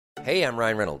Hey, I'm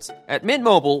Ryan Reynolds. At Mint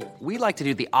Mobile, we like to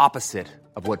do the opposite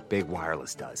of what Big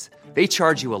Wireless does. They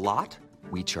charge you a lot,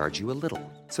 we charge you a little.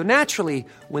 So naturally,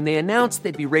 when they announced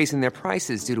they'd be raising their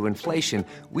prices due to inflation,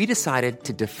 we decided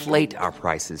to deflate our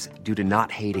prices due to not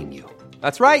hating you.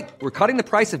 That's right. We're cutting the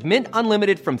price of Mint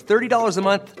Unlimited from $30 a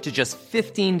month to just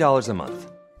 $15 a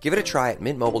month. Give it a try at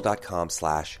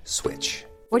mintmobile.com/switch.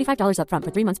 $45 up front for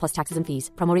 3 months plus taxes and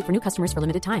fees. Promo rate for new customers for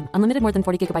limited time. Unlimited more than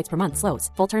 40 gigabytes per month. Slows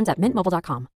full terms at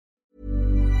mintmobile.com.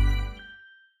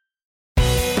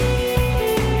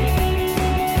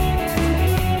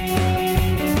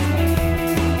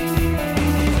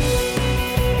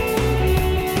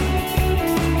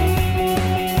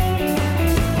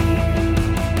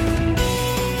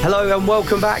 Hello and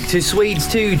welcome back to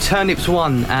Swedes 2, Turnips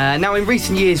 1. Now, in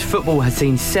recent years, football has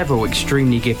seen several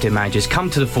extremely gifted managers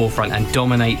come to the forefront and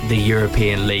dominate the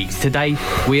European leagues. Today,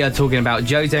 we are talking about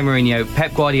Jose Mourinho,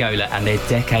 Pep Guardiola and their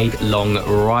decade-long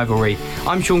rivalry.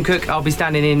 I'm Sean Cook. I'll be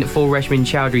standing in for Reshmin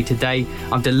Chowdhury today.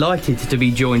 I'm delighted to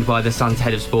be joined by the Sun's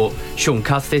head of sport, Sean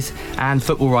Custis, and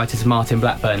football writers Martin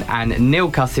Blackburn and Neil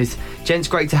Custis. Gents,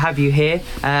 great to have you here.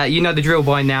 You know the drill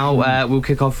by now. We'll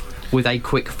kick off with a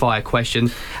quick fire question.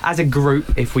 As a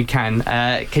group, if we can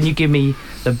you give me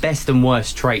the best and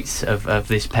worst traits of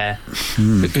this pair?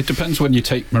 It depends when you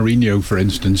take Mourinho, for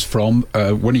instance, from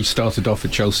when he started off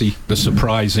at Chelsea, the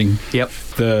surprising,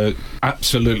 the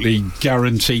absolutely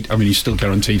guaranteed, I mean, he's still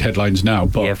guaranteed headlines now,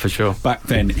 but yeah, for sure. Back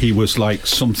then he was like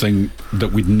something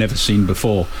that we'd never seen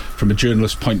before. From a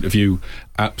journalist point of view,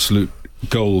 absolute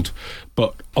gold.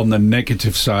 But on the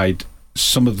negative side,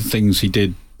 some of the things he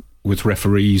did with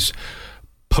referees,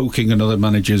 poking another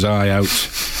manager's eye out,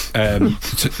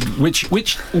 which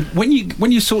when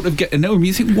you sort of get to know him,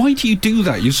 you think, why do you do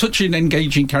that? You're such an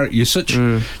engaging character. You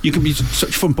can be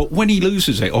such fun. But when he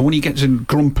loses it, or when he gets in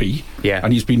grumpy,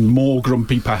 and he's been more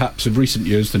grumpy perhaps in recent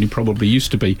years than he probably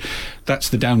used to be, that's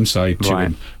the downside to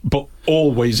him. But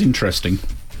always interesting.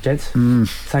 Gents,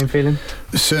 same feeling?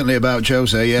 Certainly about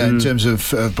Jose, in terms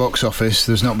of box office,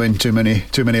 there's not been too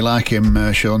many like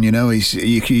him, Sean. You know,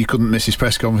 you couldn't miss his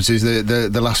press conferences.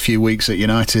 The last few weeks at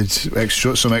United,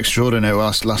 some extraordinary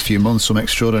last few months, some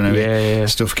extraordinary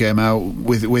stuff came out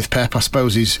with Pep. I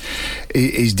suppose his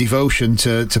devotion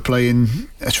to playing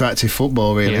attractive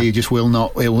football. Really, he just will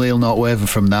not waver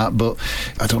from that. But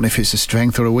I don't know if it's a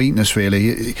strength or a weakness.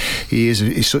 Really,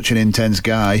 he's such an intense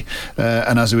guy,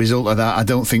 and as a result of that, I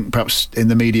don't think perhaps in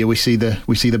the media we see the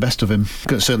best of him.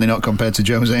 Certainly not compared to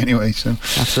Jose anyway. So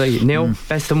absolutely. Neil,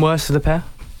 best and worst of the pair?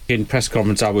 In press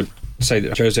conference, I would say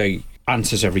that Jose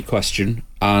answers every question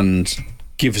and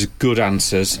gives good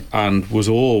answers, and was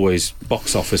always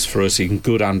box office for us in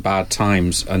good and bad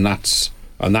times, and that's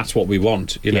what we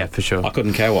want. You know? Yeah, for sure. I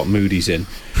couldn't care what mood he's in.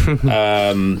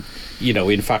 You know,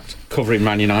 in fact, covering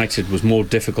Man United was more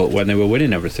difficult when they were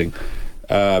winning everything,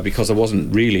 because there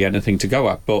wasn't really anything to go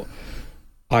at. But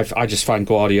I just find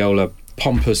Guardiola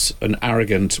pompous and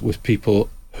arrogant with people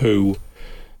who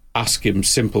ask him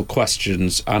simple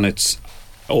questions, and it's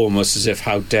almost as if,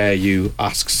 how dare you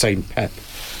ask Saint Pep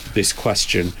this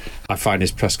question. I find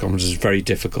his press conferences very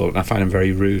difficult, and I find him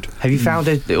very rude. Have you found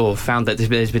that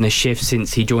there's been a shift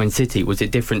since he joined City? Was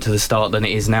it different to the start than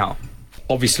it is now?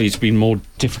 Obviously it's been more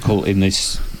difficult in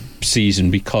this season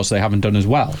because they haven't done as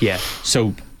well. Yeah.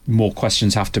 So more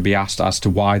questions have to be asked as to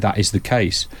why that is the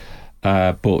case.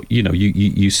 But you know,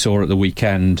 you saw at the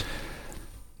weekend,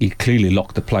 he clearly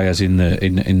locked the players in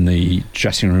the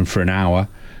dressing room for an hour.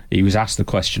 He was asked the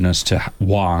question as to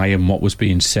why and what was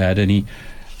being said, and he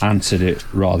answered it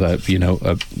rather,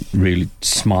 really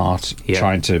smart,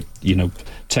 trying to,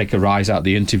 take a rise out of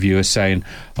the interviewer, saying,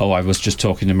 "Oh, I was just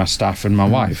talking to my staff and my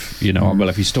wife." Well,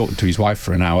 if he's talking to his wife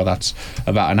for an hour, that's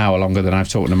about an hour longer than I've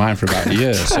talked to mine for about a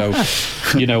year. So, I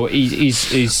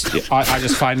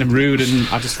just find him rude,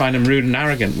 and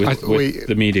arrogant with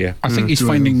the media. I think he's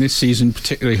finding this season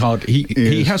particularly hard.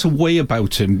 He has a way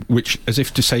about him, which, as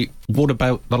if to say, what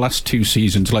about the last two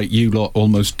seasons? Like, you lot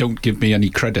almost don't give me any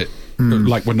credit.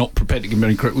 Like, we're not prepared to give him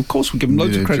any credit. Of course, we give him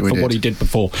loads of credit for what he did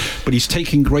before, but he's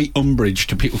taking great umbrage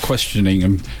to people questioning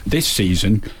him this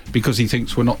season because he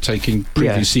thinks we're not taking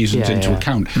previous seasons into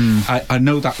account. I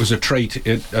know that was a trait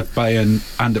at Bayern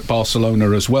and at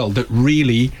Barcelona as well, that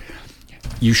really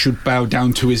you should bow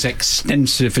down to his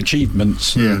extensive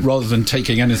achievements rather than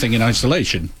taking anything in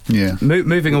isolation.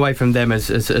 Moving away from them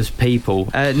as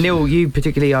people, Neil, you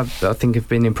particularly, I think, have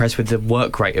been impressed with the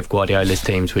work rate of Guardiola's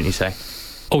teams, wouldn't you say?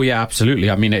 Oh yeah, absolutely.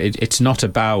 I mean, it's not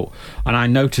about, and I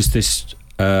noticed this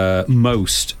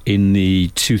most in the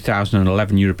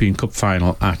 2011 European Cup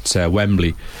final at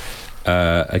Wembley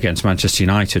against Manchester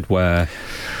United, where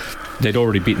they'd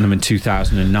already beaten them in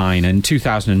 2009. And in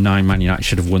 2009, Man United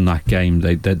should have won that game.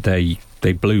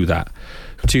 They blew that.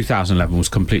 2011 was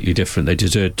completely different. They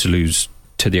deserved to lose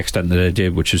to the extent that they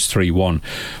did, which was 3-1.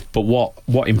 But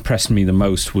what impressed me the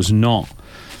most was not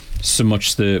so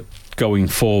much the going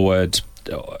forward,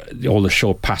 all the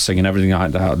short passing and everything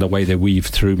like that, the way they weaved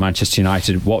through Manchester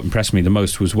United. What impressed me the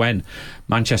most was when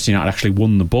Manchester United actually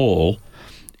won the ball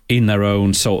in their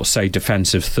own sort of, say,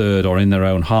 defensive third or in their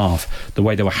own half, the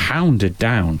way they were hounded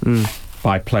down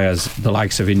by players the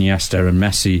likes of Iniesta and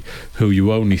Messi, who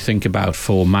you only think about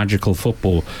for magical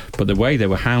football, but the way they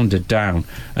were hounded down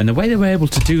and the way they were able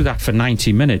to do that for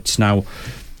 90 minutes. Now,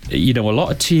 you know, a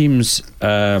lot of teams,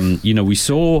 we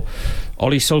saw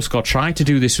Ole Solskjaer try to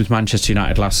do this with Manchester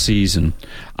United last season,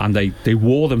 and they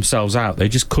wore themselves out. They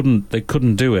just couldn't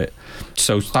do it.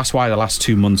 So that's why the last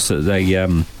 2 months that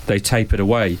they tapered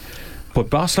away. But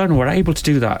Barcelona were able to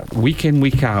do that week in,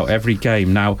 week out, every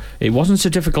game. Now, it wasn't so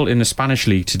difficult in the Spanish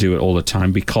league to do it all the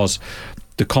time because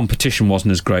the competition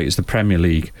wasn't as great as the Premier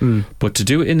League. But to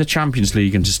do it in the Champions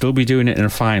League and to still be doing it in a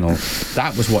final,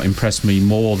 that was what impressed me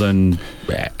more than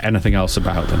anything else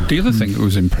about them. The other thing that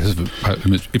was impressive about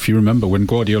them is, if you remember, when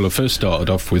Guardiola first started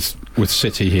off with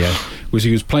City here, was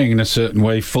he was playing in a certain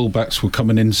way. Fullbacks were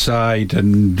coming inside,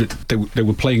 and they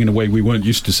were playing in a way we weren't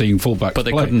used to seeing fullbacks but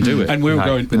they play. couldn't do it. And we were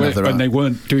and they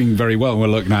weren't doing very well. And we're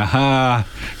looking,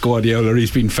 Guardiola,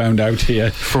 he's been found out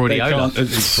here. Fraudiola.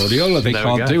 It's Fraudiola. They There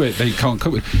we can't go. do it. They can't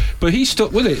cope with it. But he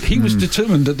stuck with it. He was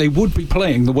determined that they would be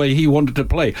playing the way he wanted to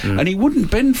play, and he wouldn't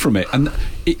bend from it. And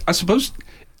I suppose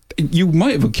you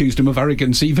might have accused him of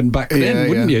arrogance even back then,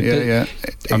 wouldn't you? Yeah.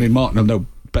 I mean, Martin will know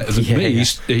better than me. Yeah.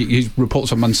 He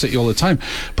reports on Man City all the time.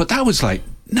 But that was like,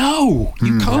 no,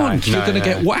 you can't. No, You're going to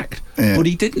get whacked. But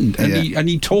he didn't. And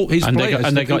he taught his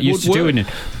players. They got used to doing it.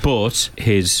 But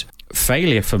his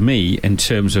failure for me in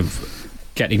terms of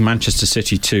getting Manchester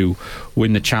City to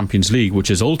win the Champions League,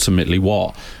 which is ultimately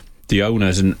what the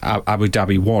owners and Abu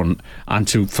Dhabi want, and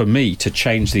for me to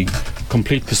change the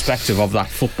complete perspective of that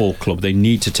football club, they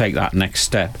need to take that next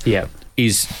step. Yeah.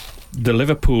 Is the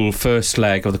Liverpool first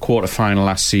leg of the quarter-final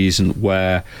last season,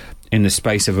 where in the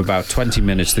space of about 20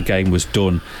 minutes the game was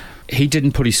done. He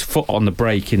didn't put his foot on the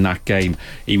brake in that game.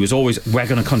 He was always, we're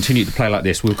going to continue to play like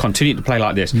this, we'll continue to play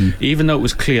like this, even though it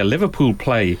was clear Liverpool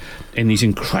play in these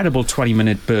incredible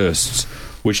 20-minute bursts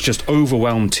which just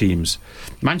overwhelmed teams.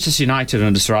 Manchester United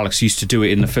under Sir Alex used to do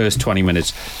it in the first 20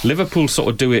 minutes. Liverpool sort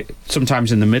of do it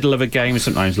sometimes in the middle of a game,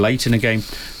 sometimes late in a game,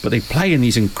 but they play in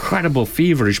these incredible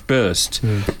feverish bursts.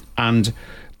 And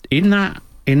in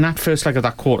that first leg of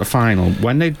that quarter-final,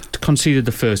 when they conceded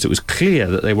the first, it was clear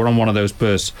that they were on one of those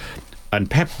bursts. And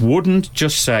Pep wouldn't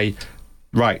just say,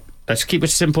 right, let's keep it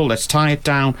simple, let's tie it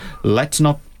down, let's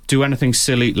not do anything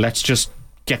silly, let's just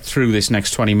get through this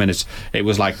next 20 minutes. It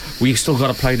was like, we still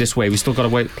got to play this way, we still got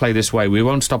to play this way, we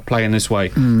won't stop playing this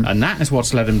way. And that is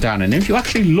what's let him down. And if you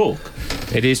actually look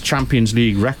at his Champions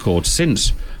League record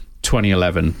since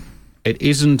 2011, it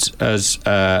isn't as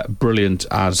brilliant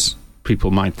as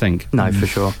people might think. No, for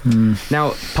sure.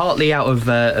 Now, partly out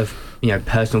of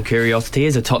personal curiosity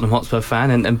as a Tottenham Hotspur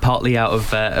fan, and partly out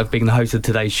of being the host of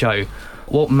today's show,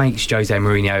 what makes Jose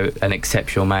Mourinho an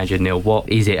exceptional manager, Neil? What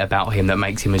is it about him that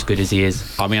makes him as good as he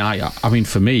is? I mean,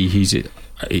 for me, he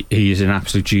is an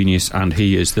absolute genius, and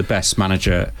he is the best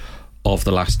manager of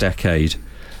the last decade.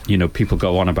 You know, people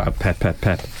go on about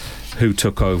Pep. Who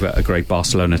took over a great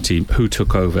Barcelona team? Who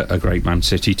took over a great Man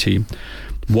City team?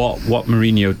 What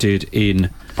Mourinho did in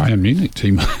Bayern Munich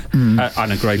team and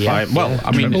a great Bayern. Well,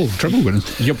 I mean, treble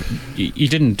winners. He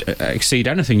didn't exceed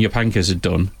anything Jupankers had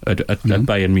done at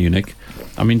Bayern Munich.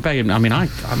 I mean,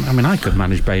 I could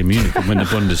manage Bayern Munich and win the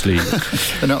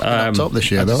Bundesliga. They're not top this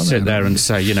year, though. Sit there and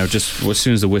say, just as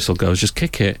soon as the whistle goes, just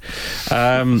kick it.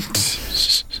 But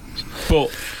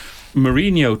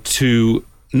Mourinho, to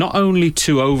not only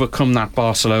to overcome that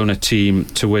Barcelona team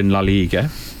to win La Liga,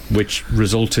 which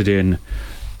resulted in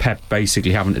Pep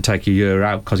basically having to take a year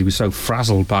out because he was so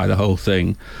frazzled by the whole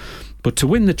thing, but to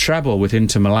win the treble with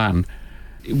Inter Milan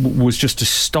was just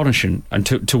astonishing. And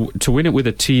to win it with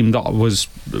a team that was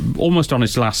almost on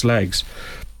its last legs,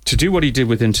 to do what he did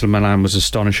with Inter Milan was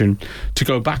astonishing. To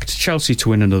go back to Chelsea to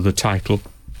win another title,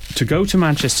 to go to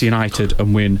Manchester United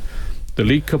and win the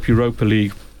League Cup, Europa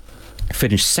League,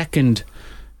 finish second.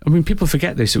 I mean, people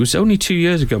forget this. It was only 2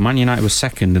 years ago Man United was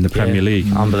second in the Premier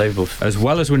League. Unbelievable. As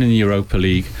well as winning the Europa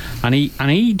League. And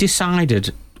he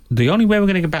decided the only way we're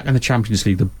going to get back in the Champions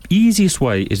League, the easiest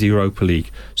way, is the Europa League.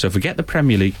 So forget the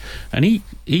Premier League. And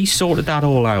he sorted that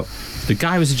all out. The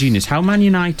guy was a genius. How Man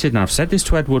United, and I've said this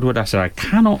to Ed Woodward, I said, I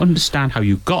cannot understand how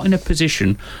you got in a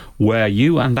position where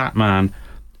you and that man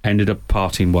ended up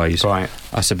parting ways. Right.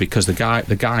 I said, because the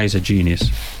guy is a genius.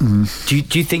 Do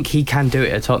you think he can do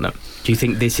it at Tottenham? Do you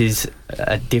think this is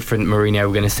a different Mourinho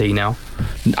we're going to see now?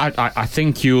 I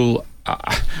think you'll.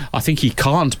 I think he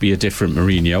can't be a different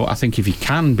Mourinho. I think if he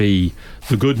can be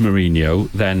the good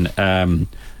Mourinho, then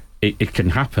it can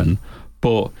happen.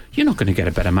 But you're not going to get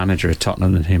a better manager at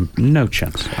Tottenham than him. No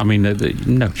chance. I mean,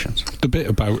 no chance. The bit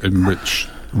about him which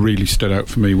really stood out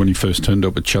for me when he first turned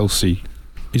up at Chelsea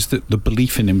is that the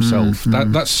belief in himself.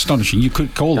 That's astonishing. You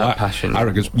could call that passion.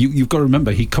 Arrogance. You've got to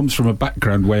remember, he comes from a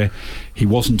background where he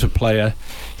wasn't a player.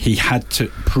 He had to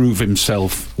prove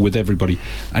himself with everybody.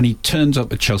 And he turns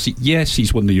up at Chelsea. Yes,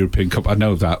 he's won the European Cup, I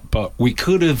know that. But we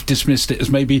could have dismissed it as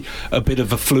maybe a bit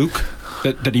of a fluke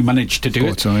that he managed to do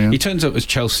it. So, yeah. He turns up as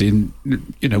Chelsea, and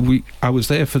I was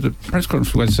there for the press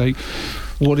conference where they say,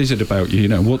 what is it about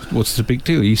you? What's the big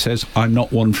deal? He says, I'm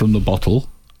not one from the bottle.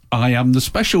 I am the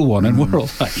special one, and we're all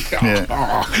like,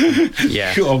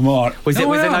 Yeah. come on. Was there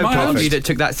no part of you that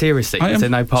took that seriously? Was there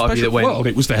no part of you that went... Well,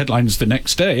 it was the headlines the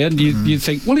next day, and you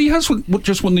think, well, he has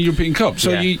just won the European Cup,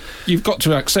 so you've got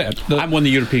to accept that. I won the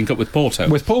European Cup with Porto.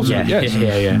 With Porto, yes.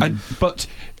 Yeah. But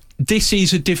this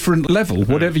is a different level,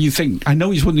 whatever you think. I know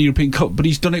he's won the European Cup, but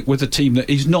he's done it with a team that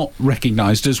is not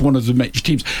recognised as one of the major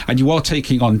teams. And you are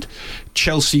taking on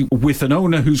Chelsea with an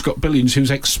owner who's got billions,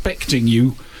 who's expecting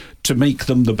you to make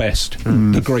them the best,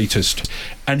 the greatest.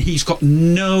 And he's got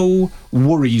no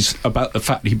worries about the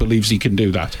fact he believes he can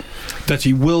do that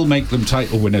he will make them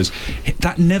title winners.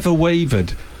 That never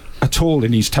wavered at all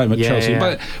in his time at Chelsea.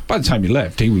 Yeah. By the time he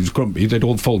left, he was grumpy. They'd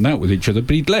all fallen out with each other,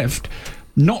 but he'd left.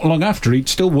 Not long after, he'd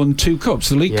still won 2 cups,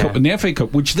 the League Cup and the FA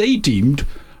Cup, which they deemed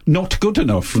not good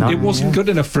enough. It wasn't good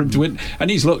enough for him to win.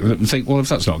 And he's looking at it and think, well, if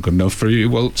that's not good enough for you,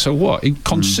 well, so what? A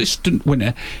consistent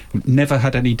winner, never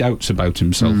had any doubts about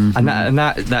himself. And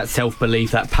that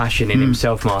self-belief, that passion in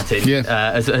himself, Martin,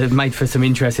 has made for some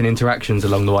interesting interactions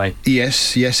along the way.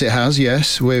 Yes, it has,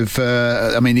 yes. With,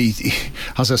 he,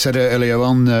 as I said earlier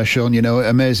on, Sean,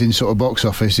 amazing sort of box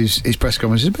office. His press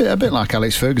conference is a bit like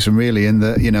Alex Ferguson, really, in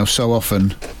that, so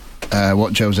often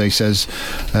what Jose says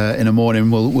in the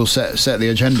morning will set the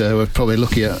agenda. We're probably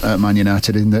lucky at Man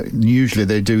United in that usually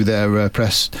they do their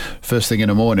press first thing in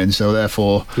the morning, so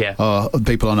therefore our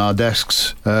people on our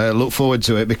desks look forward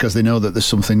to it because they know that there's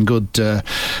something good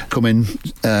coming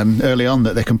early on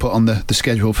that they can put on the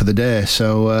schedule for the day.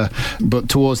 So but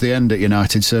towards the end at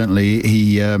United, certainly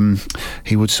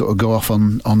he would sort of go off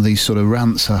on these sort of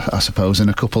rants, I suppose, and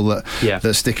a couple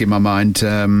that stick in my mind.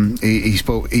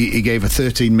 He gave a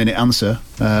 13-minute answer,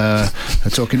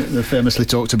 famously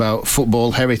talked about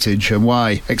football heritage and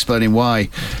explaining why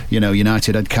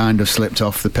United had kind of slipped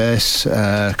off the pace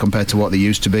compared to what they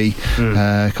used to be,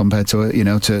 compared to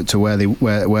to where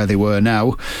they were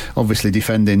now. Obviously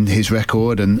defending his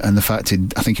record and the fact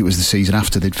I think it was the season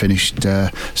after they'd finished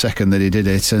second that he did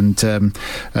it,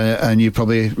 and you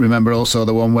probably remember also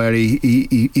the one where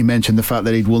he mentioned the fact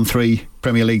that he'd won 3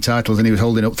 Premier League titles and he was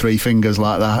holding up 3 fingers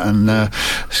like that, and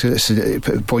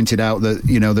pointed out that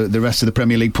the rest of the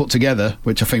Premier League put together,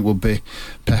 which I think would be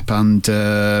Pep and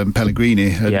Pellegrini,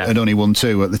 had only won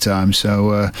 2 at the time.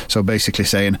 So basically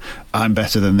saying I'm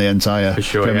better than the entire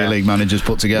Premier League managers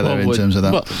put together in terms of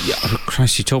that. Well,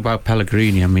 Christ, you talk about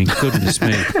Pellegrini. I mean, goodness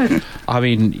me. I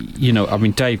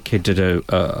mean, Dave Kidd did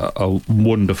a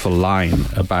wonderful line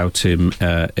about him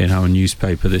in our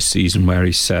newspaper this season, where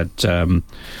he said.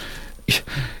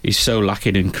 He's so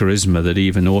lacking in charisma that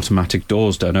even automatic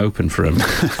doors don't open for him,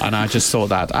 and I just thought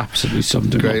that absolutely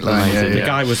summed him up. Great line.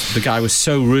 The guy was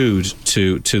so rude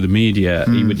to the media.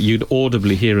 You'd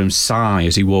audibly hear him sigh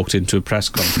as he walked into a press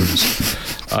conference.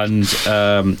 And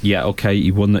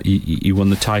he won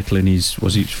the title in his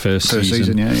first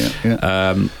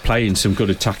season. Playing some good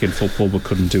attacking football, but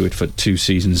couldn't do it for 2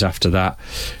 seasons after that.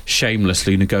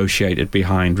 Shamelessly negotiated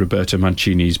behind Roberto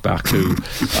Mancini's back,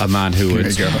 a man who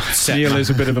had. Neil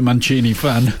is a bit of a Mancini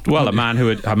fan. Well, a man who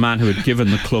had given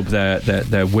the club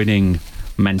their winning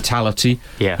mentality,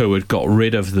 who had got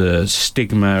rid of the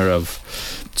stigma of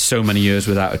so many years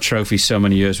without a trophy, so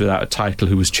many years without a title,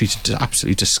 who was treated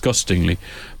absolutely disgustingly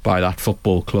by that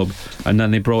football club. And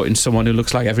then they brought in someone who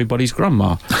looks like everybody's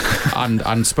grandma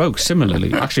and spoke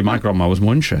similarly. Actually, my grandma was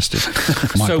more interested.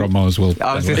 My grandma as well.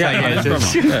 I was going to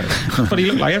say, but he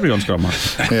looked like everyone's grandma.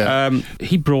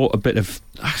 He brought a bit of,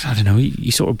 I don't know,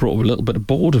 he sort of brought a little bit of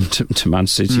boredom to Man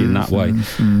City in that way.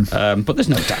 But there's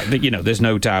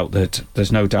no doubt that,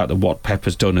 there's no doubt that what Pep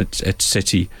has done at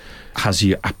City has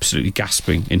you absolutely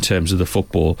gasping in terms of the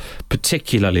football,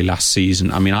 particularly last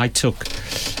season. I mean, I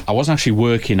wasn't actually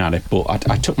working at it, but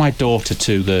I took my daughter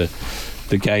to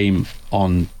the game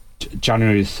on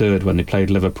January 3rd when they played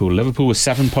Liverpool. Liverpool was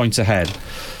 7 points ahead,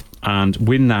 and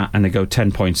win that and they go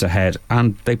 10 points ahead,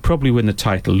 and they probably win the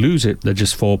title. Lose it, they're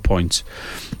just 4 points.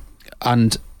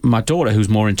 And my daughter, who's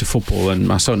more into football than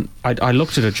my son, I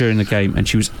looked at her during the game and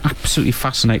she was absolutely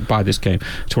fascinated by this game.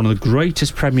 It's one of the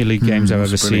greatest Premier League games I've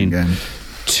ever seen. Game.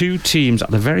 Two teams at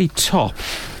the very top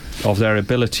of their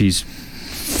abilities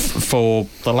for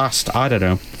the last,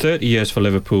 30 years for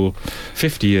Liverpool,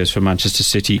 50 years for Manchester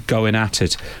City, going at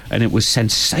it, and it was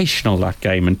sensational, that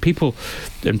game. And people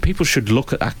should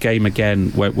look at that game again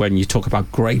when you talk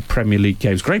about great Premier League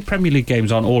games. Great Premier League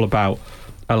games aren't all about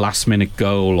a last-minute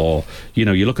goal, or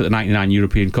you look at the 99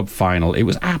 European Cup final. It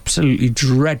was absolutely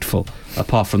dreadful,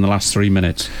 apart from the last 3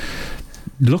 minutes.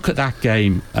 Look at that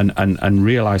game and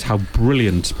realise how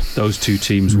brilliant those two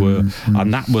teams were.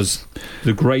 And that was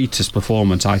the greatest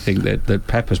performance, I think, that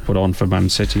Pep has put on for Man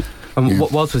City. And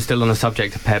whilst we're still on the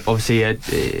subject of Pep, obviously,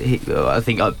 I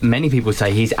think many people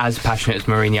say he's as passionate as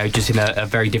Mourinho, just in a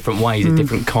very different way. He's a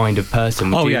different kind of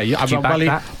person. Would you back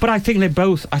that? But I think they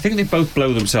both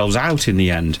blow themselves out in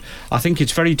the end. I think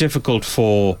it's very difficult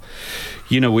for,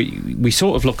 we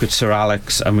sort of look at Sir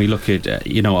Alex and we look at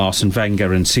Arsene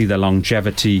Wenger and see their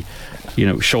longevity.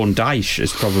 Sean Dyche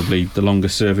is probably the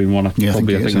longest serving one, I think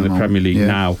in the Premier League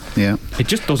now. Yeah. It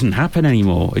just doesn't happen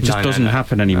anymore. It just doesn't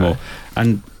happen anymore.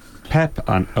 And Pep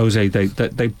and Jose,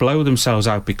 they blow themselves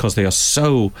out because they are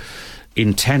so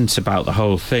intense about the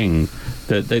whole thing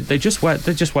that they just wear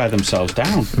themselves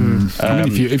down. I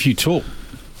mean, if you talk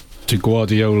to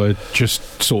Guardiola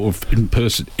just sort of in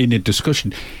person in a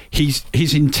discussion, his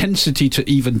intensity to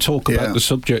even talk about the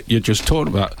subject you're just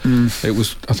talking about. I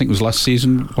think it was last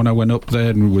season when I went up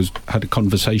there and had a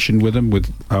conversation with him,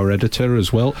 with our editor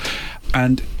as well,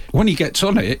 and when he gets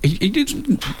on it,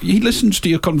 he listens to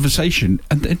your conversation,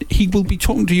 and then he will be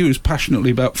talking to you as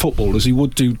passionately about football as he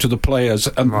would do to the players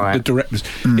and the directors.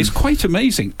 It's quite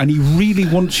amazing, and he really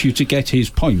wants you to get his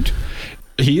point.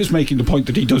 He is making the point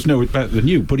that he does know it better than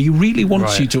you, but he really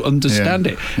wants you to understand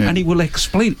it, and he will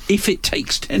explain. If it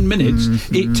takes 10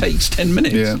 minutes, it takes 10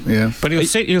 minutes. But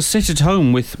he'll sit at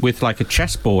home with like a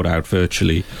chessboard out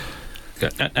virtually,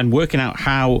 and working out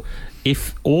how,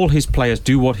 if all his players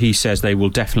do what he says, they will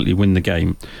definitely win the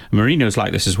game. Mourinho's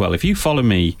like this as well. If you follow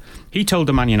me, he told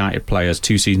the Man United players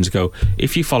 2 seasons ago,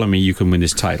 if you follow me, you can win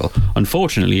this title.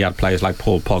 Unfortunately, he had players like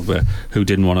Paul Pogba who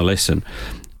didn't want to listen.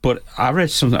 But I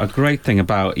read a great thing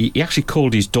about, he actually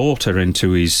called his daughter into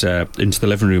the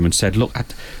living room and said, look,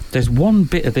 there's one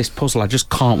bit of this puzzle I just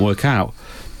can't work out.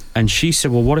 And she said,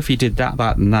 well, what if he did that,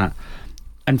 and that?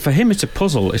 And for him, it's a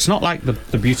puzzle. It's not like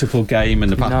the beautiful game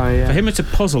and the For him, it's a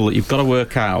puzzle that you've got to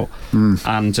work out.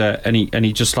 And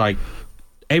he just, like,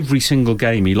 every single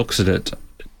game he looks at it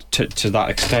to that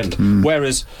extent.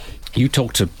 Whereas you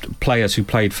talk to players who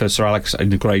played for Sir Alex in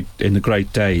the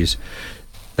great days,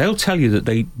 they'll tell you that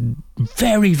they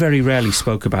very, very rarely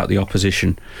spoke about the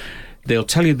opposition. They'll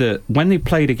tell you that when they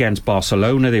played against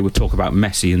Barcelona, they would talk about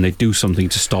Messi and they'd do something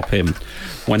to stop him.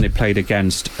 When they played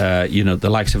against, the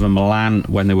likes of a Milan,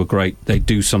 when they were great, they'd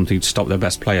do something to stop their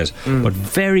best players. But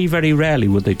very, very rarely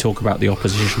would they talk about the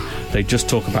opposition. They just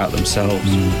talk about themselves.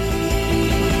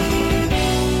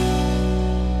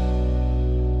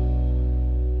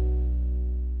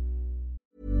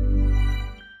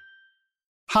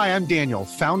 Hi, I'm Daniel,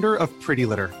 founder of Pretty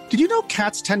Litter. Did you know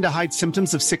cats tend to hide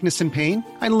symptoms of sickness and pain?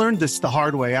 I learned this the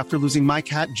hard way after losing my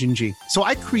cat, Gingy. So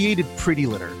I created Pretty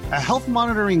Litter, a health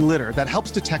monitoring litter that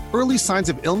helps detect early signs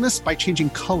of illness by changing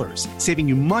colors, saving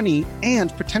you money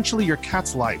and potentially your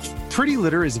cat's life. Pretty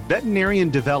Litter is veterinarian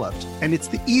developed, and it's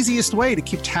the easiest way to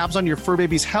keep tabs on your fur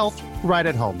baby's health right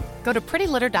at home. Go to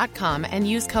prettylitter.com and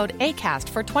use code ACAST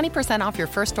for 20% off your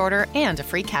first order and a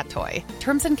free cat toy.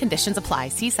 Terms and conditions apply.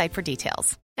 See site for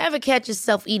details. Ever catch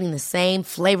yourself eating the same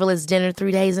flavorless dinner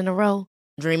 3 days in a row?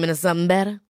 Dreaming of something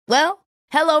better? Well,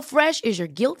 HelloFresh is your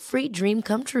guilt-free dream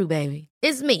come true, baby.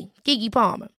 It's me, Keke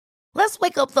Palmer. Let's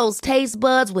wake up those taste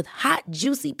buds with hot,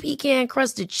 juicy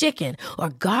pecan-crusted chicken or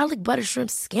garlic butter shrimp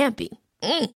scampi.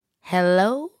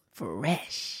 Hello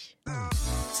Fresh.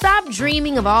 Stop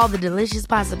dreaming of all the delicious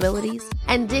possibilities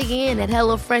and dig in at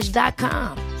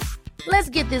HelloFresh.com. Let's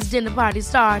get this dinner party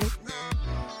started.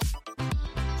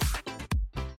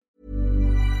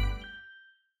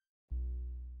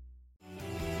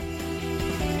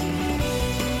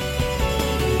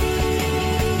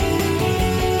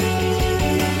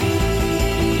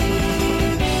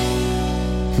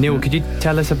 Neil, could you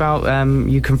tell us about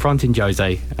you confronting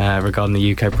Jose regarding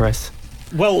the UK press?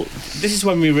 Well, this is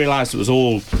when we realised it was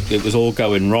all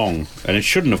going wrong, and it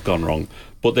shouldn't have gone wrong.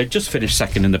 But they'd just finished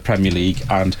second in the Premier League,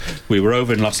 and we were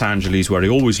over in Los Angeles, where he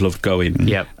always loved going,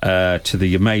 to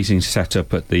the amazing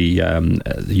setup at the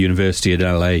University in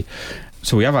LA.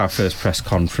 So we have our first press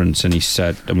conference, and we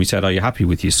said, "Are you happy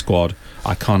with your squad?"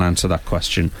 "I can't answer that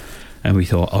question." And we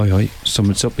thought, oi,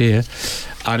 someone's up here.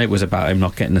 And it was about him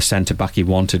not getting the centre back he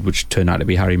wanted, which turned out to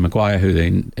be Harry Maguire, who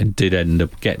they did end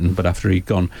up getting, but after he'd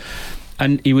gone.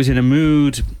 And he was in a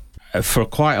mood for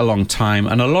quite a long time,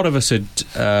 and a lot of us had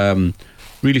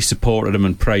really supported him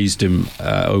and praised him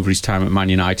over his time at Man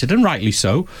United, and rightly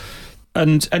so.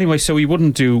 And anyway, so he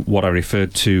wouldn't do what I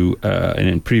referred to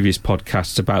in previous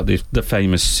podcasts about the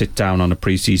famous sit down on a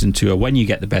pre-season tour, when you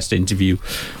get the best interview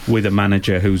with a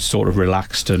manager who's sort of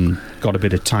relaxed and got a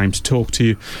bit of time to talk to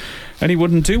you. And he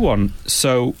wouldn't do one.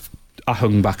 So I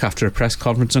hung back after a press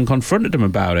conference and confronted him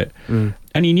about it.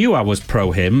 And he knew I was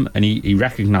pro him, and he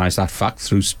recognised that fact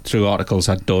through articles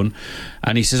I'd done.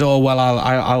 And he says, "Oh well,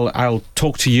 I'll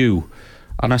talk to you."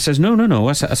 And I says, "No.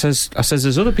 I says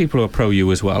there's other people who are pro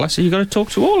you as well." I said, "You got to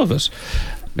talk to all of us."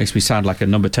 Makes me sound like a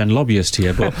number 10 lobbyist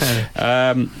here, but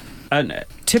and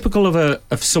typical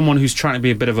of someone who's trying to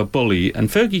be a bit of a bully. And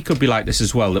Fergie could be like this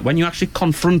as well. That when you actually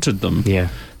confronted them,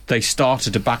 they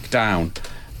started to back down.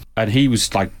 And he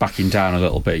was like backing down a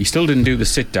little bit. He still didn't do the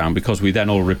sit down, because we then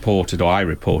all reported, or I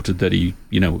reported, that he,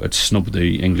 had snubbed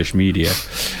the English media.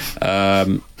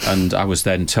 And I was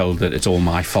then told that it's all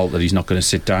my fault that he's not going to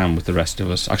sit down with the rest of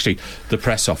us. Actually, the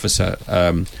press officer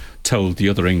told the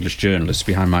other English journalists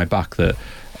behind my back that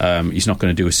he's not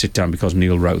going to do a sit down because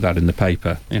Neil wrote that in the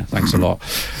paper. Yeah, thanks a lot.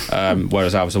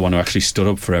 Whereas I was the one who actually stood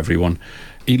up for everyone.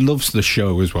 He loves the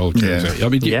show as well, Jose. Yeah. I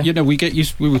mean, we get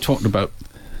used. We were talking about.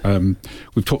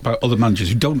 We've talked about other managers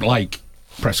who don't like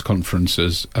press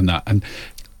conferences and that, and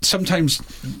sometimes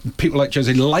people like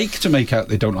Jose like to make out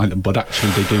they don't like them, but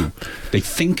actually they do. They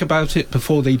think about it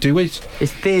before they do it.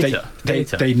 It's theatre.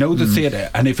 They know the theatre,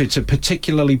 and if it's a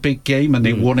particularly big game and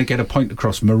they want to get a point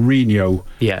across, Mourinho,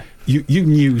 you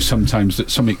knew sometimes that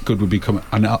something good would be coming.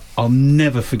 And I'll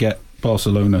never forget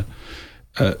Barcelona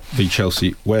v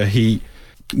Chelsea, where he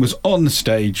was on the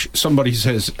stage. Somebody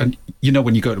says, and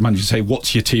when you go to manager, say,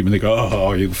 "What's your team?" and they go,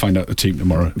 "Oh, you'll find out the team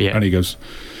tomorrow." And he goes,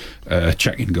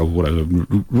 checking, go, whatever,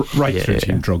 right through the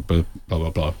team, Drogba, blah blah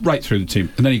blah, right through the team,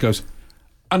 and then he goes,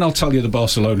 "And I'll tell you the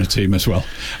Barcelona team as well."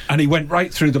 And he went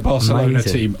right through the Barcelona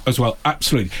team as well,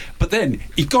 absolutely. But then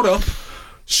he got up,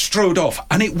 strode off,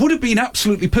 and it would have been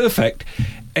absolutely perfect,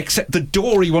 except the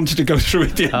door he wanted to go through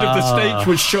at the end of the stage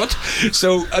was shut.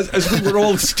 So as we were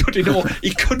all stood in awe,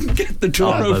 he couldn't get the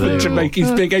door open to make his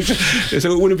big exit.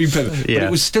 So it would have been perfect. But it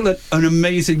was still an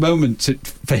amazing moment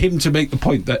for him to make the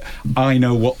point that I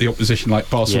know what the opposition like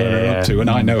Barcelona are up to, and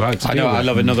I know how to deal with it. I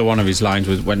love another one of his lines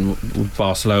with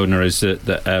Barcelona is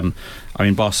that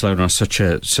Barcelona are such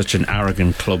an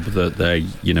arrogant club that they,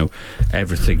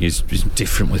 everything is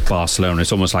different with Barcelona.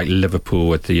 It's almost like Liverpool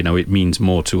with it means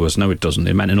more to us. No, it doesn't.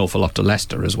 It meant an awful lot to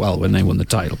Leicester as well when they won the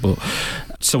title. But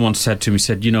someone said to me,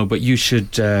 but you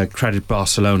should credit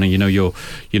Barcelona.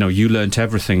 You learnt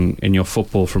everything in your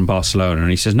football from Barcelona.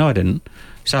 And he says, "No, I didn't."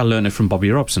 He said, "I learned it from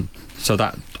Bobby Robson." So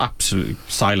that absolutely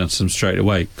silenced him straight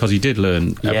away, because he did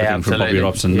learn everything from Bobby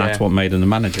Robson. That's what made him the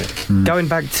manager. Going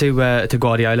back to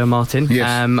Guardiola, Martin,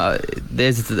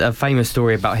 there's a famous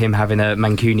story about him having a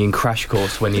Mancunian crash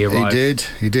course when he arrived.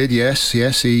 He did. Yes. He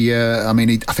I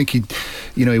think he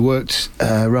worked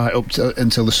right up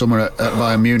until the summer at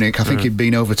Bayern Munich. I think he'd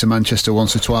been over to Manchester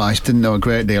once or twice. Didn't know a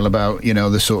great deal about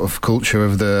the sort of culture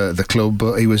of the club,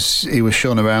 but he was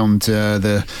shown around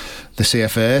the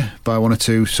CFA by one or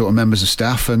two sort of members of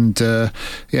staff, and a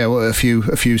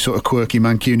few sort of quirky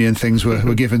Mancunian things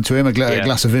were given to him. A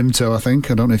glass of Vimto, I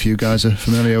think. I don't know if you guys are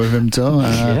familiar with Vimto.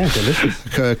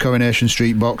 Delicious. Coronation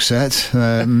Street box set,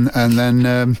 and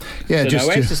then just an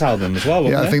Oasis album as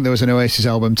well. I think there was an Oasis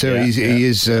album too. He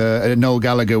is Noel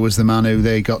Gallagher was the man who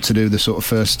they got to do the sort of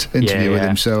first interview with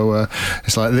him. So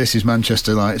it's like, this is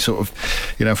Manchester, like sort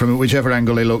of from whichever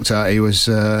angle he looked at, he was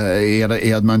he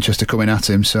had Manchester coming at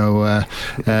him. So.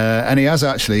 And he has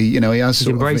actually, he has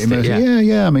sort of embraced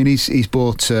it. I mean, he's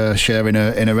bought a share in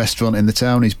a restaurant in the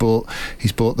town. He's bought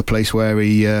the place where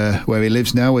he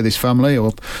lives now with his family,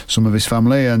 or some of his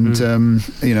family, and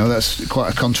that's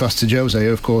quite a contrast to Jose,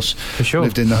 who of course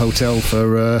lived in the hotel for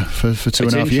 2.5 years.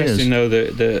 It's interesting though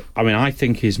that I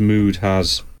think his mood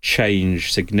has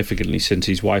changed significantly since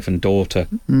his wife and daughter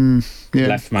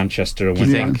left Manchester and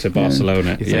went back to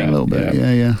Barcelona. A little bit.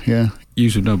 Yeah. You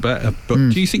should know better, but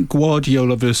do you think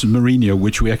Guardiola versus Mourinho,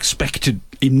 which we expected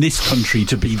in this country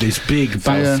to be this big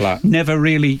battle, never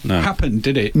really happened,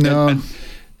 did it? No.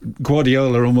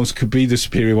 Guardiola almost could be the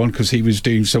superior one because he was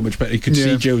doing so much better. You could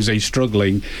see Jose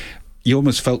struggling. You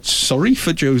almost felt sorry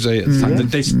for Jose at the time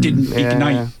that this didn't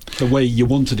ignite the way you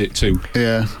wanted it to.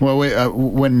 Yeah, well,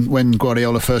 when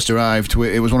Guardiola first arrived,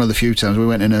 it was one of the few times we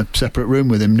went in a separate room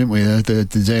with him, didn't we?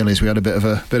 The Dailies. We had a bit of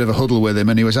a huddle with him,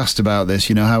 and he was asked about this.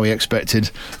 How he expected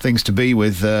things to be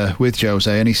with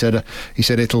Jose, and he said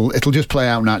it'll just play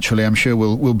out naturally. I'm sure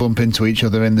we'll bump into each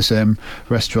other in the same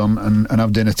restaurant and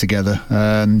have dinner together.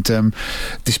 And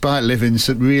despite living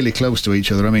really close to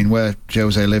each other, I mean, where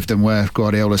Jose lived and where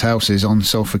Guardiola's house is on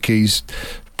Salford Quays,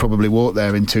 probably walked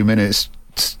there in 2 minutes.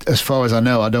 As far as I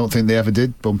know, I don't think they ever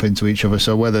did bump into each other.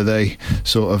 So whether they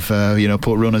sort of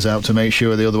put runners out to make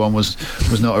sure the other one was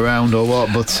not around or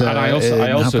what, but and I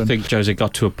also think Jose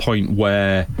got to a point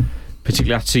where,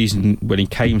 particularly that season when he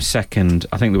came second,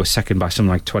 I think they were second by something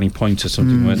like 20 points or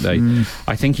something, weren't they?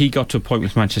 I think he got to a point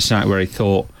with Manchester United where he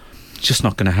thought, it's just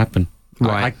not going to happen.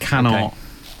 Right.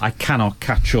 I cannot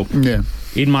catch up. Yeah.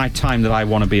 In my time that I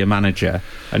want to be a manager,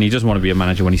 and he doesn't want to be a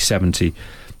manager when he's 70,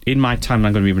 in my time that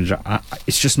I'm going to be a manager,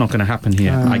 it's just not going to happen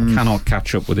here. I cannot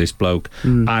catch up with this bloke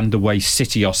and the way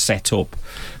City are set up.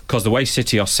 Because the way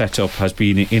City are set up has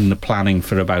been in the planning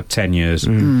for about 10 years,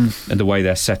 and the way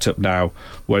they're set up now,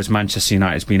 whereas Manchester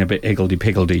United's been a bit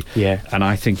higgledy-piggledy. Yeah. And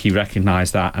I think he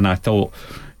recognised that, and I thought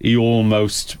he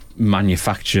almost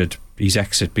manufactured his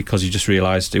exit because he just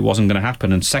realised it wasn't going to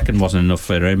happen, and second wasn't enough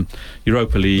for him.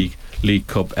 Europa League, League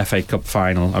Cup, FA Cup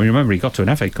final. I mean, remember, he got to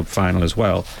an FA Cup final as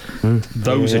well.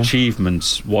 Those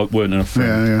achievements weren't enough for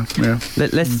him. Yeah.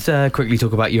 Let's quickly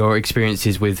talk about your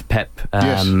experiences with Pep.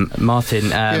 Yes.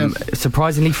 Martin,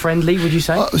 surprisingly friendly, would you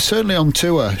say? Certainly on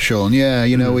tour, Sean. Yeah,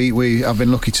 I've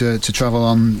been lucky to travel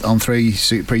on 3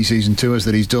 pre-season tours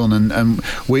that he's done, and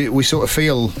we sort of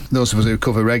feel, those of us who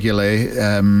cover regularly,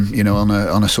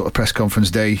 on a sort of press conference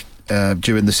day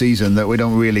during the season, that we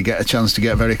don't really get a chance to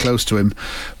get very close to him,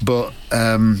 but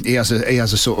he has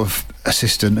a sort of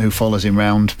assistant who follows him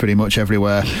round pretty much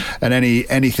everywhere, and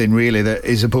anything really that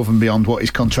is above and beyond what he's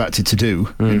contracted to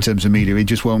do in terms of media, he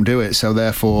just won't do it. So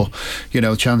therefore,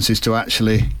 chances to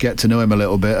actually get to know him a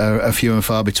little bit are few and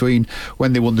far between.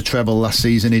 When they won the treble last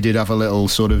season, he did have a little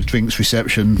sort of drinks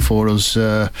reception for us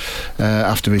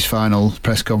after his final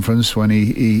press conference, when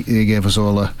he gave us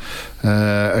all a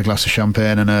glass of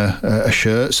champagne and a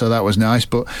shirt, so that was nice.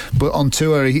 But on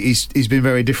tour, he's been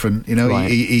very different.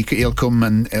 Right. He'll come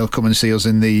and see us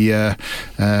in the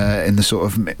sort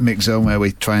of mix zone where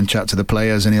we try and chat to the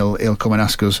players, and he'll come and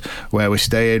ask us where we're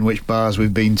staying, which bars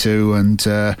we've been to, and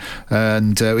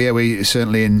we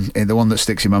certainly in the one that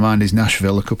sticks in my mind is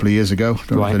Nashville a couple of years ago.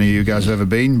 Don't know if any of you guys have ever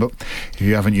been, but if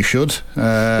you haven't, you should.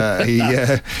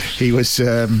 He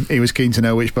was keen to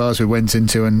know which bars we went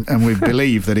into, and we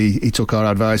believe that he took our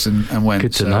advice and went.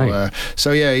 Good to know.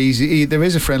 There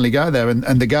is a friendly guy there,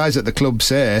 and the guys at the club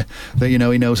say that he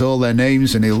knows all their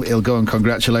names, and he'll go and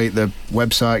congratulate the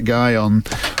website guy on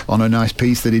a nice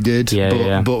piece that he did.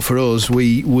 But for us,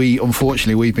 we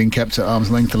unfortunately we've been kept at arm's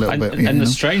length a little bit. And the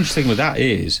strange thing with that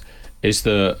is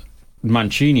that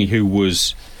Mancini, who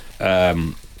was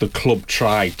the club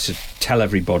tried to tell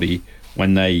everybody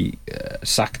when they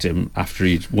sacked him after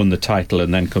he'd won the title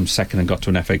and then come second and got to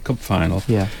an FA Cup final.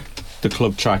 Yeah. The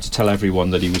club tried to tell everyone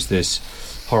that he was this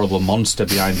horrible monster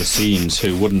behind the scenes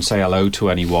who wouldn't say hello to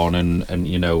anyone and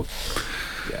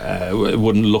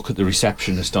wouldn't look at the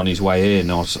receptionist on his way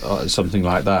in or something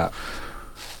like that.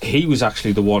 He was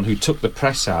actually the one who took the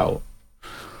press out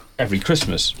every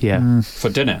Christmas for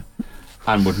dinner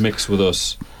and would mix with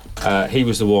us. He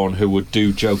was the one who would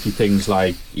do jokey things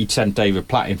like he'd sent David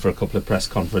Platt in for a couple of press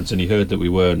conferences, and he heard that we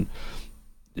weren't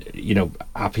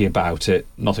happy about it.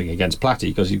 Nothing against Platty,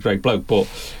 because he's a great bloke,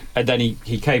 and then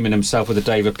he came in himself with a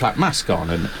David Platt mask on,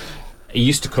 and he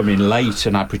used to come in late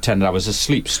and I'd pretend I was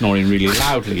asleep snoring really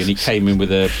loudly, and he came in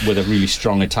with a really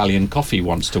strong Italian coffee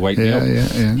once to wake me up.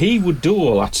 He would do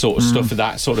all that sort of stuff,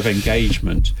 that sort of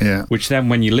engagement, which then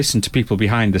when you listen to people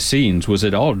behind the scenes was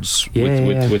at odds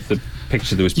with the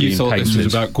picture that was being painted. You thought this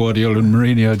was about Guardiola and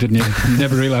Mourinho, didn't you? You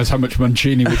never realised how much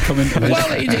Mancini would come into this. Well,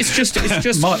 it's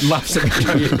just Martin laughs at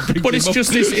me. But it's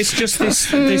just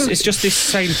this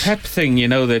same Pep thing,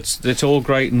 that's all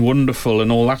great and wonderful and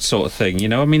all that sort of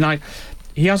thing. I mean,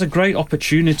 he has a great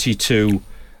opportunity to.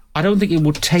 I don't think it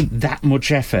would take that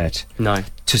much effort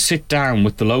to sit down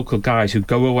with the local guys who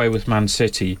go away with Man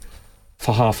City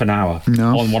for half an hour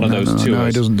on one of those tours. No,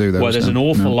 he doesn't do those. Where there's an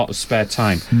awful lot of spare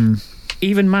time.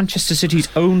 Even Manchester City's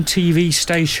own TV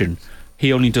station,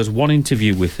 he only does one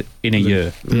interview in a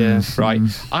year. Yeah. Right?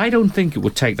 I don't think it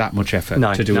would take that much effort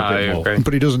to do a bit more.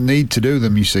 But he doesn't need to do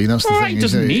them, you see. That's the thing. He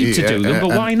doesn't need to do them,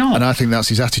 but why not? And I think that's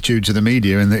his attitude to the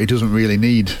media, in that he doesn't really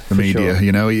need the media. Sure.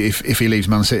 You know, if he leaves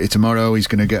Man City tomorrow, he's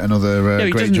going to get another he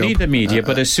great doesn't job. need the media,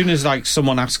 but as soon as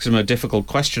someone asks him a difficult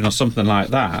question or something like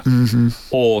that,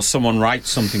 or someone writes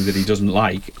something that he doesn't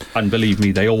like, and believe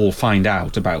me, they all find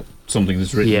out about something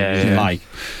that's written that he doesn't like,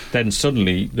 then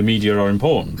suddenly the media are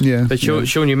important. Yeah. But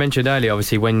Sean, you mentioned earlier,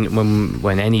 obviously,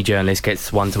 when any journalist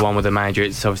gets one-to-one with a manager,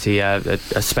 it's obviously a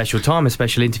special time, a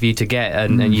special interview to get.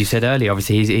 And you said earlier,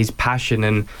 obviously, his passion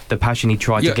and the passion he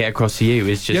tried to get across to you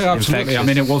is just absolutely. infectious. I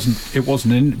mean, it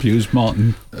wasn't an interview, as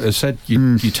Martin said.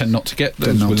 You tend not to get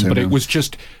those with him, but it was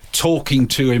just talking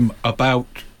to him about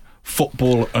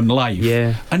football and life,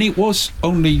 and it was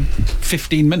only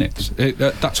 15 minutes.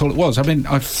 That's all it was. I mean,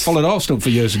 I've followed Arsenal for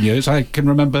years and years. I can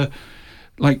remember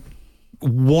like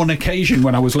one occasion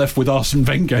when I was left with Arsene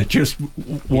Wenger, just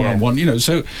one-on-one, you know.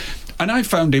 So, and I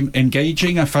found him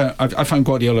engaging. I found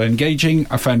Guardiola engaging.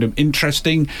 I found him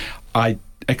interesting. I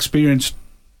experienced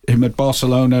him at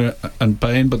Barcelona and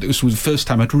Bayern, but this was the first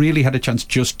time I'd really had a chance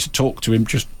just to talk to him,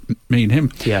 just me and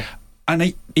him. Yeah,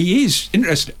 and he is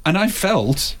interesting, and I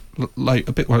felt like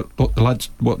a bit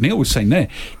what Neil was saying there.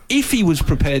 If he was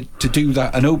prepared to do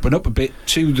that and open up a bit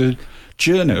to the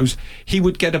journos, he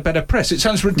would get a better press. It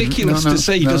sounds ridiculous to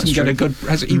say he doesn't get a good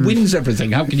press. He wins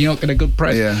everything. How can you not get a good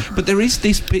press? Yeah. But there is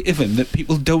this bit of him that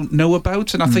people don't know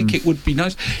about, and I think it would be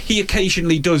nice. He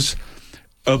occasionally does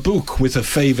a book with a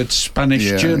favoured Spanish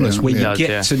journalist where you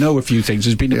get to know a few things.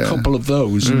 There's been a couple of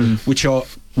those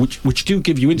which do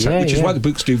give you insight, which is why the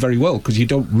books do very well, because you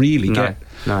don't really get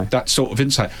that sort of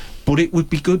insight. But it would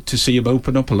be good to see him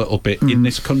open up a little bit in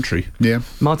this country. Yeah,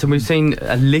 Martin, we've seen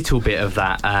a little bit of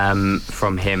that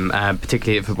from him,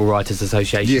 particularly at Football Writers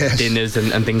Association dinners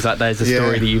and things like that. There's a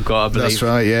story that you've got, I believe. That's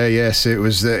right. Yes, it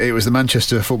was the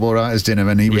Manchester Football Writers dinner,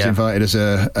 and he was invited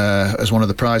as one of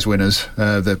the prize winners.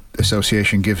 The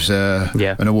association gives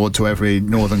an award to every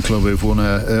northern club who've won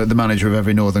the manager of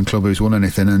every northern club who's won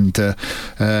anything, and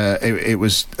it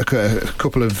was a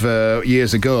couple of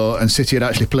years ago, and City had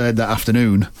actually played that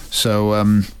afternoon.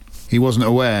 So he wasn't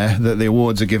aware that the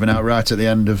awards are given out right at the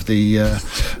end of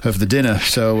the dinner.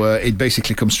 So he'd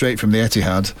basically come straight from the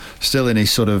Etihad, still in his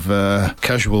sort of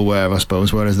casual wear, I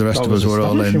suppose, whereas the rest of us were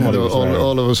all in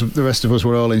the rest of us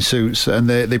were all in suits, and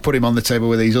they put him on the table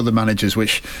with these other managers,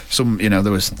 which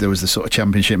there was the sort of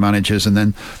Championship managers, and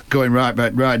then going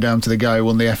right down to the guy who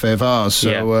won the FA Vase.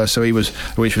 So he was,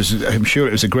 which was, I'm sure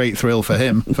it was a great thrill for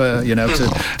him,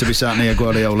 to be sat near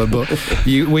Guardiola. But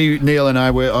Neil and I,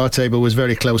 our table was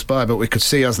very close by, but we could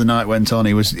see as the night went on,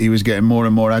 he was getting more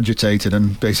and more agitated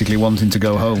and basically wanting to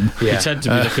go home. He tended to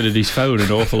be looking at his phone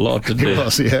an awful lot, didn't he? He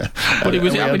was, yeah. But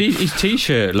his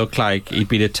T-shirt looked like he'd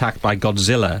been attacked by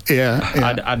Godzilla.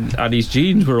 And his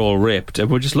jeans were all ripped, and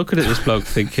we're just looking at this bloke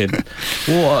thinking,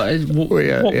 what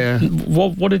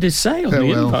did it say on the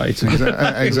invite?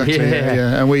 Exactly.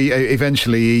 And we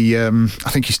eventually, I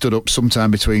think he stood up sometime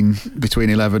between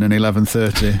 11 and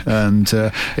 11:30, and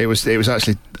it was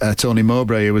actually Tony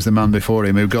Mowbray, who was the man before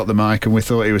him, who got the mic, and we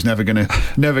thought he was never gonna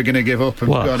give up.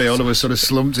 And Guardiola was sort of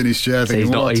slumped in his chair, thinking,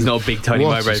 he's not a big Tony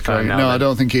Mowbray fan now. No, I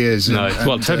don't think he is. No.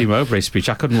 Tony Mowbray's speech,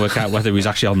 I couldn't work out whether he was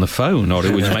actually on the phone or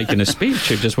he was making a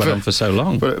speech. It just went on for so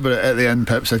long. But at the end,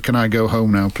 Pep said, "Can I go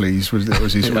home now, please?" Was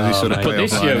his sort of But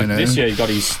this year he got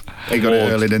his He got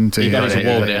it early, didn't he? He got his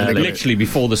award literally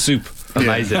before the soup.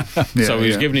 Amazing. So he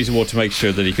was given his award to make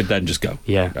sure that he could then just go.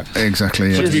 Yeah,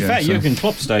 exactly. But to be fair, Jurgen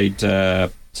Klopp stayed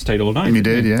all night. He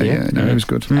did, it was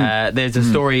good. There's a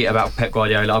story about Pep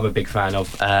Guardiola I'm a big fan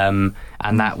of,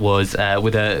 and that was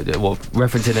with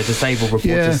referencing a disabled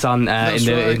reporter's son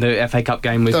in the FA Cup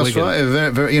game with Wigan.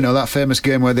 That's right. That famous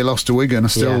game where they lost to Wigan.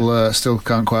 I still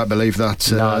can't quite believe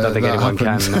that. No, I don't think anyone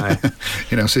happened.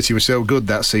 can. No. City was so good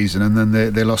that season, and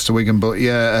then they lost to Wigan. But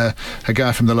a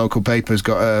guy from the local paper's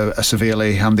got a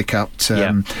severely handicapped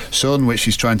son, which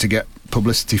he's trying to get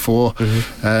publicity for,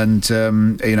 and he's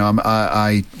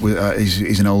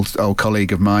an old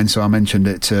colleague of mine, so I mentioned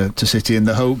it to City in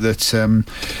the hope that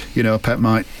Pep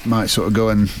might sort of go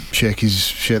and shake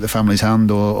the family's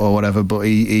hand or whatever. But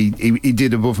he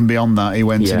did above and beyond that. He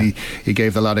went and he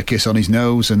gave the lad a kiss on his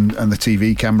nose, and the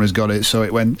TV cameras got it, so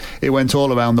it went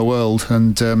all around the world,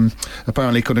 and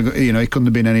apparently he couldn't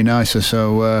have been any nicer.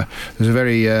 So there's a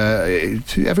very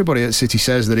everybody at City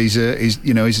says that he's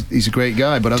a great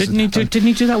guy, but didn't he do didn't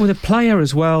he do that with a player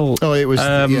as well? Oh, it was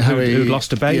Harry who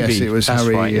lost a baby. Yes, it was That's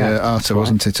Harry right, yeah. Arter,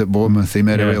 wasn't it, at Bournemouth? He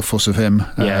made a real fuss of him.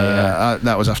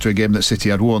 That was after a game that City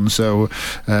had won, so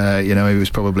he was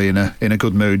probably in a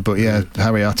good mood. But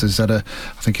Harry Arter's had I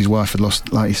think his wife had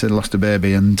lost, like you said, lost a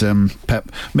baby, and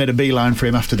Pep made a beeline for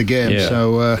him after the game. Yeah.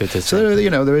 So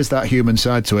there is that human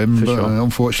side to him, but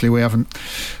unfortunately we haven't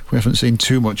seen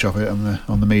too much of it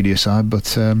on the media side,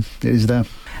 but it is there.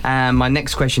 My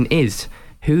next question is,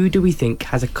 who do we think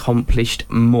has accomplished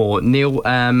more? Neil,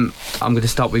 I'm going to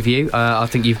start with you. I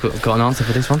think you've got an answer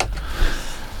for this one.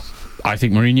 I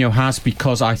think Mourinho has,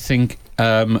 because I think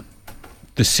the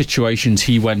situations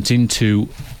he went into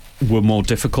were more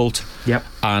difficult. Yep.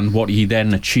 And what he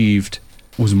then achieved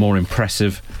was more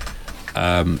impressive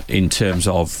in terms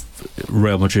of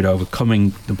Real Madrid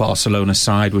overcoming the Barcelona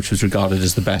side, which was regarded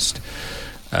as the best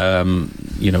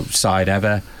side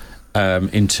ever.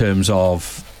 In terms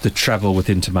of the treble with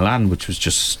Inter Milan, which was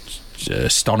just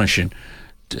astonishing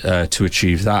to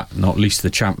achieve that, not least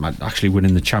actually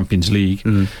winning the Champions League,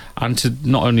 and to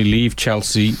not only leave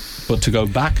Chelsea but to go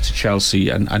back to Chelsea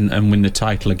and win the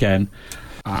title again.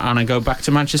 And I go back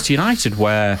to Manchester United,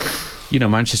 where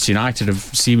Manchester United have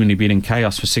seemingly been in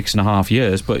chaos for 6.5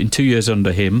 years, but in 2 years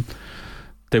under him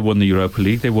they won the Europa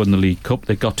League, they won the League Cup,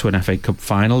 they got to an FA Cup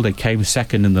final, they came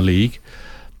second in the league.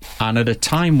 And at a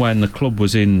time when the club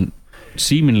was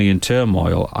seemingly in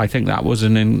turmoil, I think that was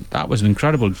an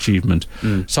incredible achievement.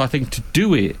 So I think to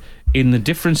do it in the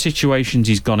different situations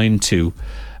he's gone into,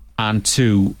 and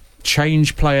to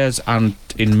change players and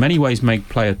in many ways make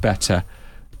players better,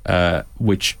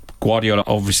 which Guardiola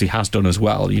obviously has done as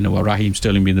well, Raheem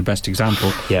Sterling being the best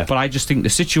example. Yeah. But I just think the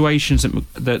situations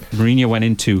that Mourinho went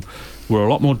into were a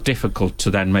lot more difficult to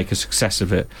then make a success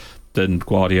of it than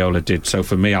Guardiola did. So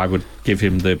for me, I would give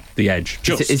him the edge.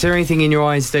 Is there anything in your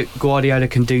eyes that Guardiola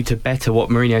can do to better what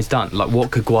Mourinho's done? Like,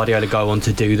 what could Guardiola go on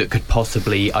to do that could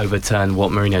possibly overturn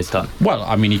what Mourinho's done? Well,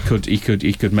 I mean, he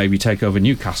could maybe take over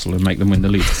Newcastle and make them win the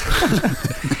league.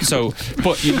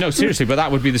 Seriously, but that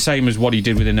would be the same as what he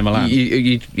did with Inter Milan.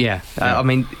 I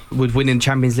mean, would winning the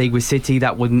Champions League with City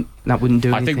that wouldn't do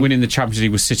anything? I think winning the Champions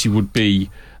League with City wouldn't be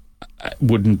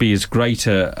as great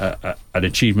an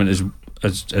achievement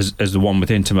as the one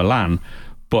with Inter Milan,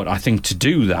 but I think to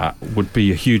do that would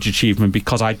be a huge achievement,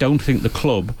 because I don't think the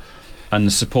club and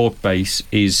the support base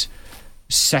is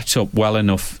set up well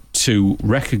enough to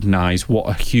recognise what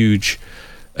a huge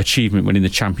achievement winning the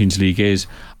Champions League is,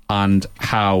 and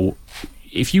how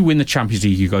if you win the Champions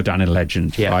League you go down in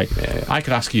legend, right? Yeah. I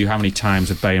could ask you how many times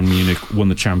have Bayern Munich won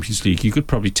the Champions League. You could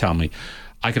probably tell me.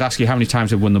 I could ask you how many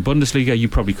times they've won the Bundesliga. You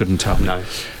probably couldn't tell me. No.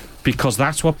 Because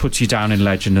that's what puts you down in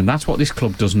legend, and that's what this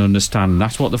club doesn't understand, and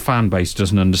that's what the fan base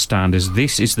doesn't understand, is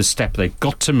this is the step they've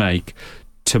got to make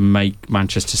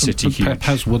Manchester City huge. Pep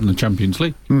has won the Champions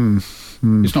League.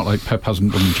 It's not like Pep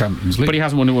hasn't won the Champions League. But he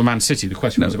hasn't won it with Man City. The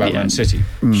question was about Man City.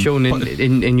 Sean,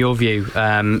 in your view,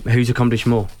 who's accomplished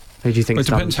more? Who do you think? It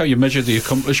depends how you measure the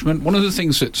accomplishment. One of the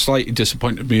things that slightly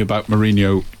disappointed me about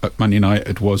Mourinho at Man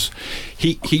United was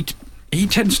he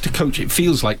tends to coach, it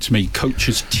feels like to me,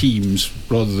 coaches teams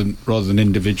rather than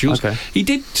individuals. Okay. He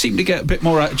did seem to get a bit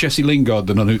more out of Jesse Lingard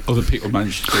than other people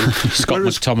managed to do. Scott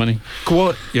McTominay.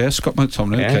 Scott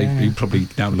McTominay. Okay, you probably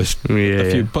now list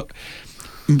a few. But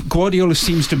Guardiola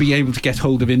seems to be able to get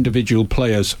hold of individual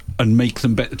players and make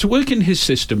them better. To work in his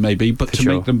system, maybe, but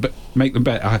make them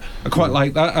better. I quite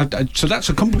like that. So that's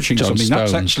accomplishing something.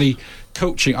 That's actually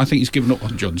coaching. I think he's given up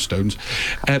on John Stones,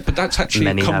 but that's actually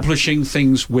accomplishing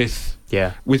things with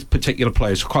particular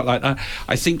players. I quite like that.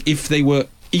 I think if they were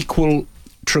equal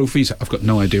trophies, I've got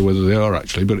no idea whether they are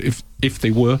actually, but if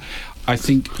they were, I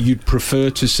think you'd prefer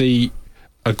to see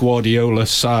a Guardiola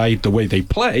side, the way they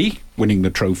play, winning the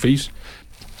trophies.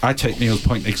 I take Neil's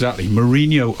point exactly.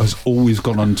 Mourinho has always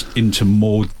gone on into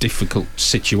more difficult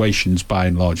situations by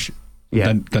and large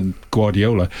than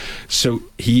Guardiola. So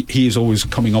he is always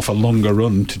coming off a longer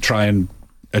run to try and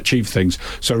achieve things.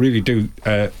 So I really do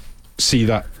see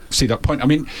that point. I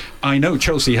mean, I know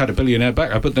Chelsea had a billionaire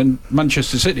backer, but then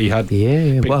Manchester City had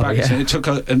big backers, and it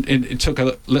took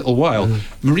a little while.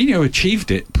 Mourinho achieved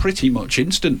it pretty much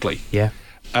instantly. Yeah.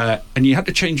 And you had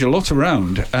to change a lot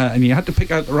around, and you had to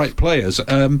pick out the right players.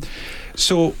 And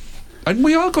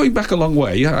we are going back a long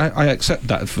way. I accept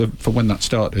that for when that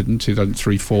started in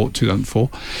 2004.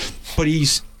 But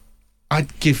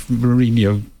I'd give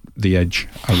Mourinho the edge,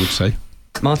 I would say.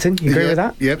 Martin, you agree with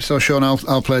that? Yep. So, Sean,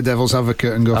 I'll play devil's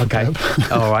advocate and go for Pep.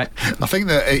 All right. I think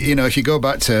that, if you go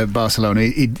back to Barcelona,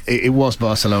 it was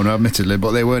Barcelona, admittedly,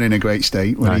 but they weren't in a great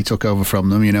state when he took over from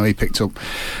them. He picked up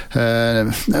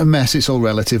a mess. It's all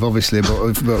relative, obviously,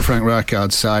 but Frank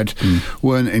Rijkaard's side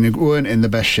weren't in the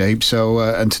best shape. So,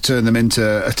 and to turn them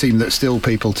into a team that still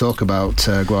people talk about,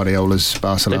 Guardiola's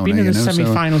Barcelona. They've been in the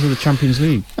semi-finals of the Champions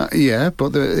League.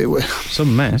 But it was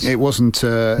some mess. It wasn't.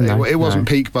 It wasn't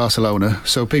peak Barcelona.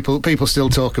 So people still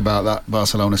talk about that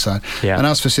Barcelona side. Yeah. And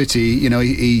as for City,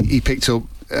 he picked up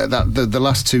the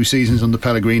last 2 seasons under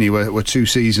Pellegrini were 2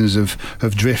 seasons of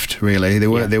drift. Really, they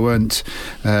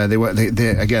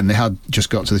had just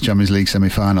got to the Champions League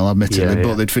semi-final, admittedly,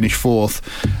 but they'd finished 4th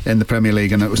in the Premier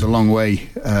League, and it was a long way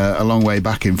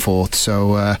back in 4th.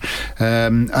 So,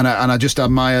 and I just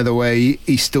admire the way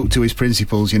he stuck to his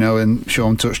principles. And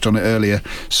Sean touched on it earlier.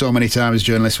 So many times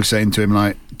journalists were saying to him,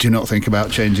 like, "Do not think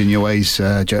about changing your ways,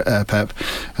 Pep,"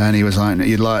 and he was like,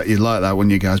 "You'd like that,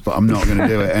 wouldn't you guys? But I'm not going to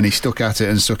do it." And he stuck at it.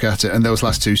 And those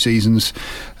last 2 seasons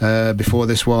before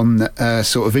this one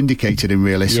sort of indicated him,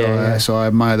 really. So I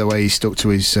admire the way he stuck to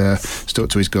his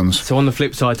guns. So on the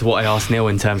flip side to what I asked Neil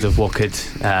in terms of what could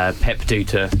Pep do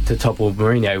to topple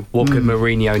Mourinho, what could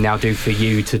Mourinho now do for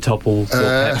you to topple what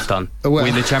Pep's done?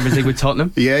 Win the Champions League with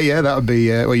Tottenham? Yeah, that would be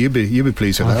you'd be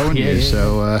pleased with that, wouldn't you? Yeah.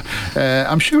 So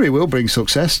I'm sure he will bring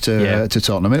success to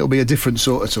Tottenham. It'll be a different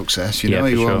sort of success. He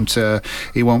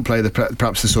won't play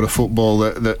perhaps the sort of football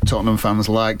that Tottenham fans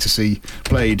like to see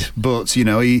played, but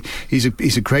he's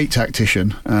a great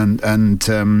tactician, and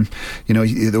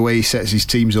the way he sets his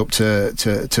teams up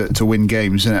to win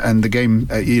games, and the game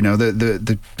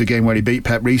the game where he beat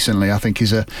Pep recently, I think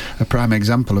is a prime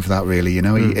example of that, really. And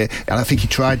I think he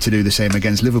tried to do the same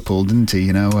against Liverpool, didn't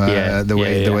he?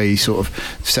 The way he sort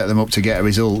of set them up to get a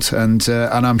result, and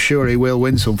I'm sure he will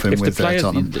win something with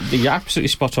Tottenham. You're absolutely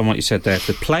spot on what you said there. If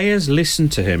the players listen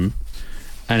to him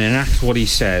and enact what he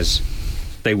says,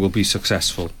 they will be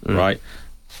successful, right?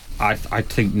 I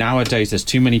think nowadays there's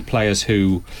too many players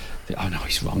who think, "Oh no,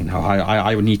 he's wrong now.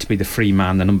 I would need to be the free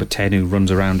man, the number 10 who runs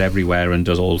around everywhere and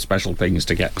does all special things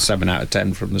to get 7 out of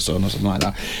 10 from the Sun," or something like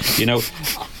that.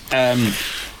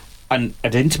 And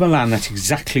at Inter Milan, that's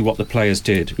exactly what the players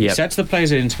did. He said to the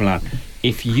players at Inter Milan,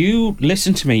 "If you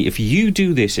listen to me, if you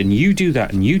do this and you do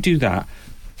that and you do that,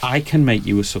 I can make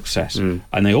you a success."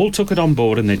 And they all took it on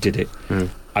board and they did it.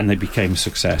 And they became a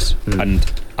success.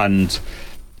 And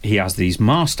he has these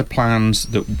master plans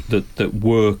that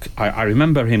work. I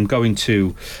remember him going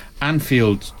to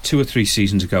Anfield 2 or 3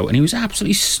 seasons ago, and he was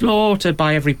absolutely slaughtered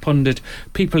by every pundit,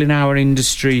 people in our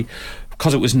industry,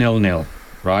 because it was 0-0,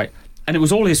 right? And it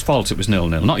was all his fault. It was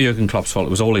 0-0, not Jurgen Klopp's fault.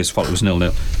 It was all his fault. It was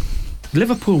 0-0.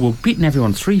 Liverpool were beating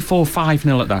everyone 3-4,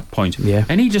 5-0 at that point,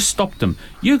 and he just stopped them.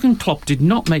 Jurgen Klopp did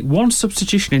not make one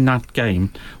substitution in that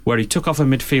game where he took off a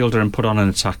midfielder and put on an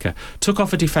attacker, took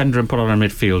off a defender and put on a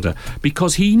midfielder,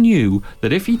 because he knew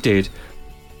that if he did,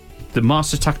 the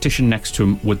master tactician next to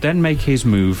him would then make his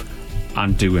move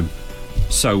and do him.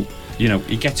 So,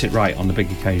 he gets it right on the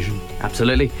big occasion.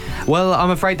 Absolutely. Well, I'm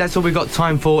afraid that's all we've got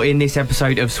time for in this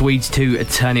episode of Swedes 2,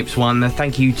 Turnips 1.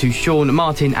 Thank you to Sean,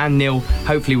 Martin and Neil.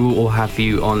 Hopefully we'll all have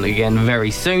you on again very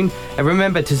soon. And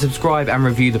remember to subscribe and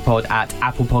review the pod at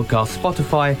Apple Podcasts,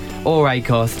 Spotify or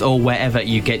Acast, or wherever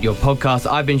you get your podcasts.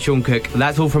 I've been Sean Cook.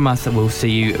 That's all from us. We'll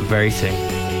see you very soon.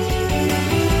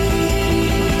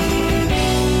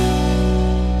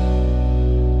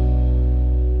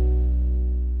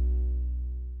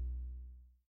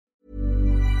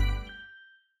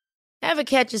 Ever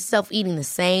catch yourself eating the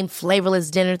same flavorless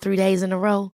dinner 3 days in a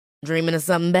row? Dreaming of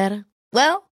something better?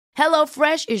 Well,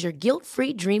 HelloFresh is your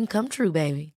guilt-free dream come true,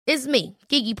 baby. It's me,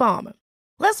 Keke Palmer.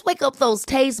 Let's wake up those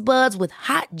taste buds with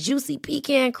hot, juicy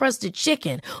pecan-crusted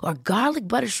chicken or garlic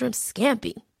butter shrimp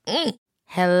scampi.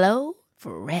 Hello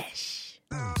Fresh.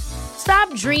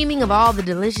 Stop dreaming of all the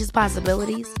delicious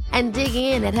possibilities and dig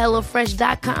in at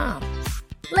HelloFresh.com.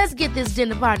 Let's get this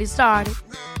dinner party started.